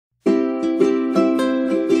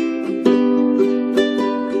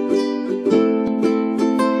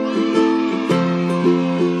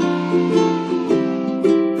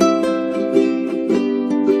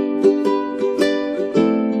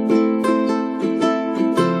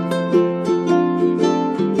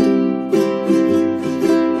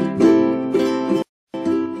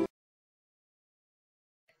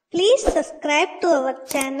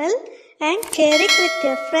Share it with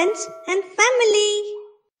your friends and family.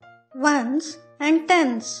 Ones and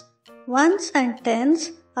tens. Ones and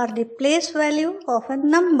tens are the place value of a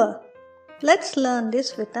number. Let's learn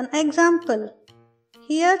this with an example.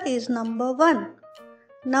 Here is number 1.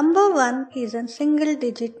 Number 1 is a single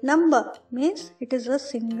digit number, means it is a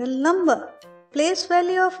single number. Place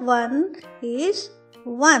value of 1 is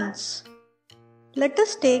ones. Let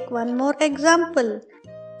us take one more example.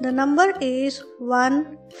 The number is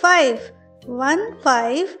 1, 5. 1,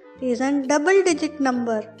 5 is a double digit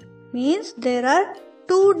number, means there are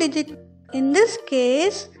 2 digits. In this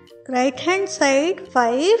case, right hand side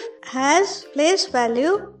 5 has place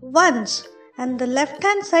value ones and the left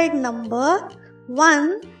hand side number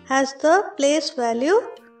 1 has the place value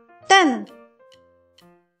 10.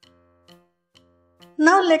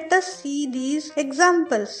 Now let us see these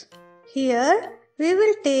examples. Here we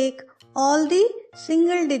will take all the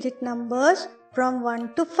single digit numbers from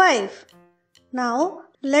 1 to 5. Now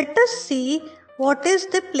let us see what is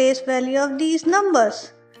the place value of these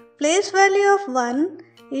numbers. Place value of 1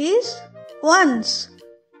 is ones.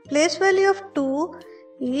 Place value of 2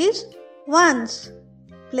 is ones.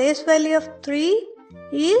 Place value of 3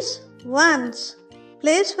 is ones.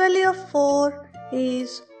 Place value of 4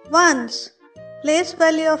 is ones. Place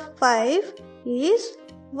value of 5 is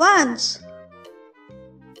ones.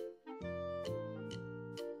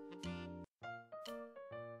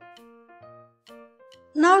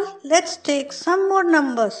 Now let's take some more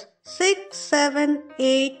numbers. 6, 7,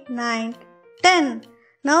 8, 9, 10.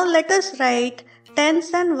 Now let us write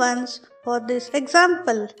tens and ones for this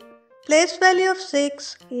example. Place value of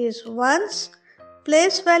 6 is ones.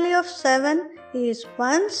 Place value of 7 is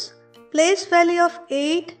ones. Place value of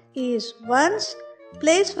 8 is ones.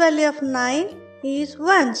 Place value of 9 is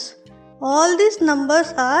ones. All these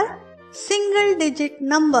numbers are single digit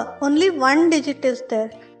number. Only one digit is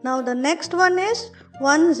there. Now the next one is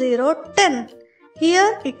 1, 0, 10.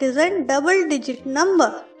 Here it is a double digit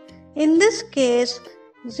number. In this case,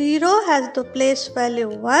 0 has the place value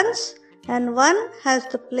ones and 1 has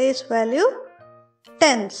the place value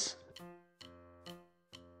tens.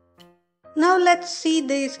 Now let's see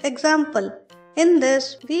this example. In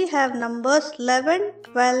this we have numbers 11,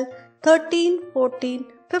 12, 13, 14,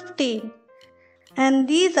 15. And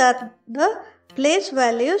these are the place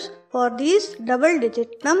values for these double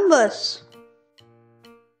digit numbers.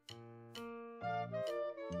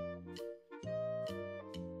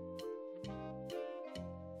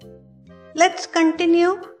 Let's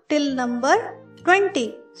continue till number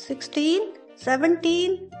 20, 16,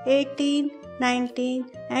 17, 18, 19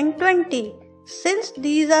 and 20. Since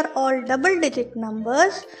these are all double digit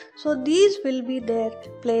numbers, so these will be their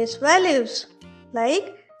place values.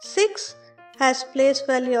 Like 6 has place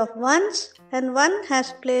value of ones and 1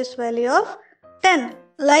 has place value of 10.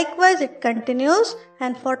 Likewise it continues,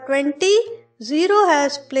 and for 20, 0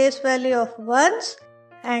 has place value of ones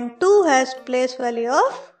and 2 has place value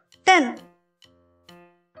of 10.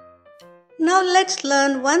 Now let's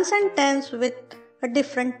learn ones and tens with a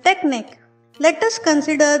different technique. Let us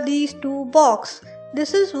consider these two boxes.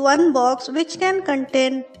 This is one box which can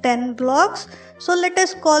contain 10 blocks. So let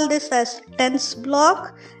us call this as tens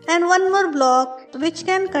block, and one more block which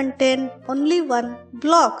can contain only one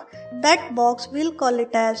block. That box we'll call it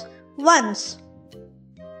as ones.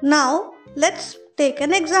 Now let's take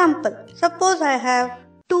an example. Suppose I have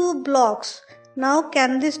 2 blocks. Now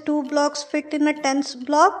can these 2 blocks fit in a tens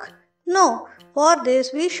block? No. For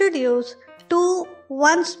this we should use 2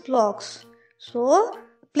 ones blocks. So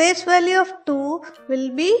place value of 2 will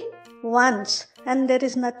be ones and there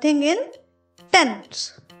is nothing in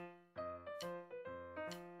tens.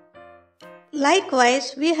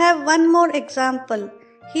 Likewise, we have one more example.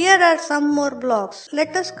 Here are some more blocks.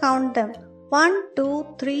 Let us count them. 1,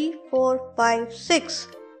 2, 3, 4, 5, 6.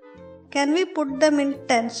 Can we put them in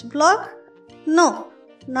tens block? No.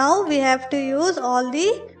 Now we have to use all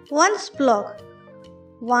the ones block.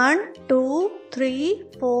 1, 2, 3,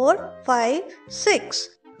 4, 5, 6.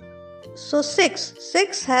 So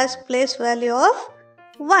 6 has place value of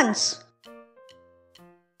ones.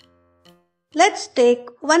 Let's take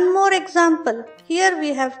one more example. Here we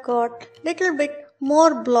have got little bit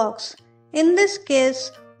more blocks. In this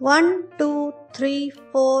case 1, 2, 3,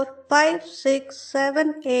 4, 5, 6,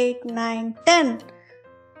 7, 8, 9, 10.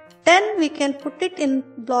 10 we can put it in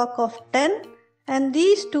block of 10, and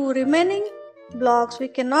these two remaining blocks we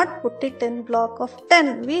cannot put it in block of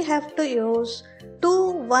 10. We have to use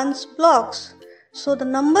 2 ones blocks. So the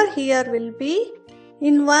number here will be,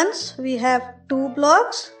 in ones we have 2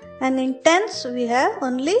 blocks and in tens we have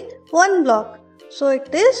only 1 block. So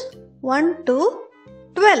it is 1 to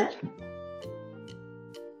 12.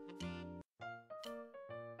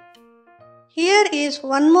 Here is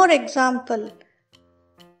one more example.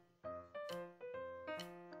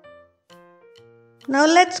 Now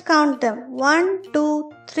let's count them. 1,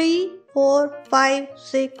 2, 3, 4, 5,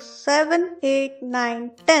 6, 7, 8,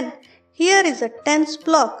 9, 10. Here is a tens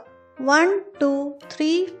block. 1, 2,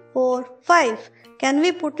 3, 4, 5. Can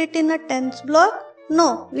we put it in a tens block?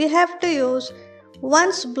 No, we have to use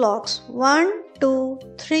ones blocks. 1, 2,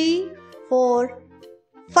 3, 4,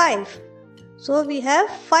 5. So we have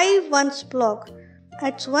 5 ones block.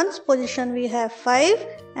 At ones position we have 5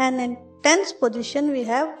 and in tens position we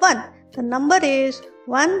have 1. The number is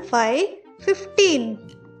 1, 5,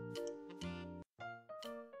 15.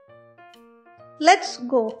 Let's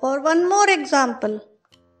go for one more example.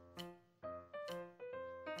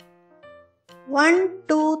 1,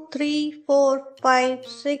 2, 3, 4, 5,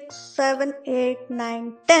 6, 7, 8,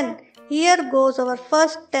 9, 10. Here goes our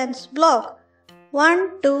first tens block.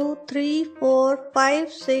 1, 2, 3, 4,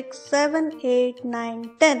 5, 6, 7, 8,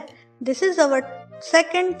 9, 10. This is our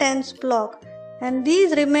second tens block. And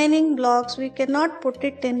these remaining blocks we cannot put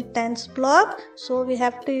it in tens block. So we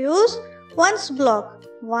have to use ones block.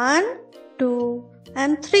 1, 2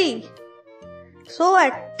 and 3. So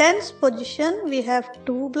at tens position we have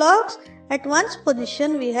 2 blocks. At ones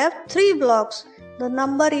position we have 3 blocks. The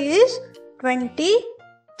number is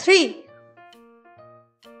 23.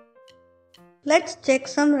 Let's check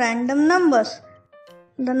some random numbers.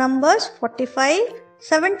 The numbers 45,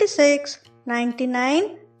 76,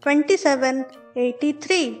 99, 27,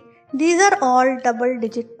 83. These are all double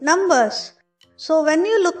digit numbers. So when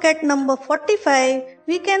you look at number 45,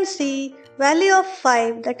 we can see value of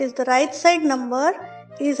 5, that is the right side number,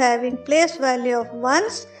 is having place value of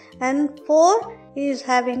ones and 4 is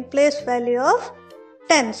having place value of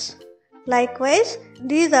tens. Likewise,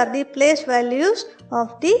 these are the place values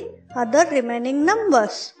of the other remaining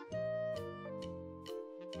numbers.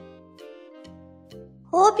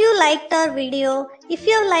 Hope you liked our video. If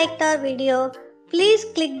you liked our video, please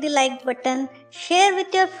click the like button, share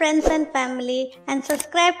with your friends and family and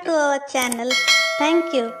subscribe to our channel.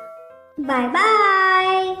 Thank you. Bye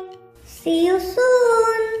bye. See you soon.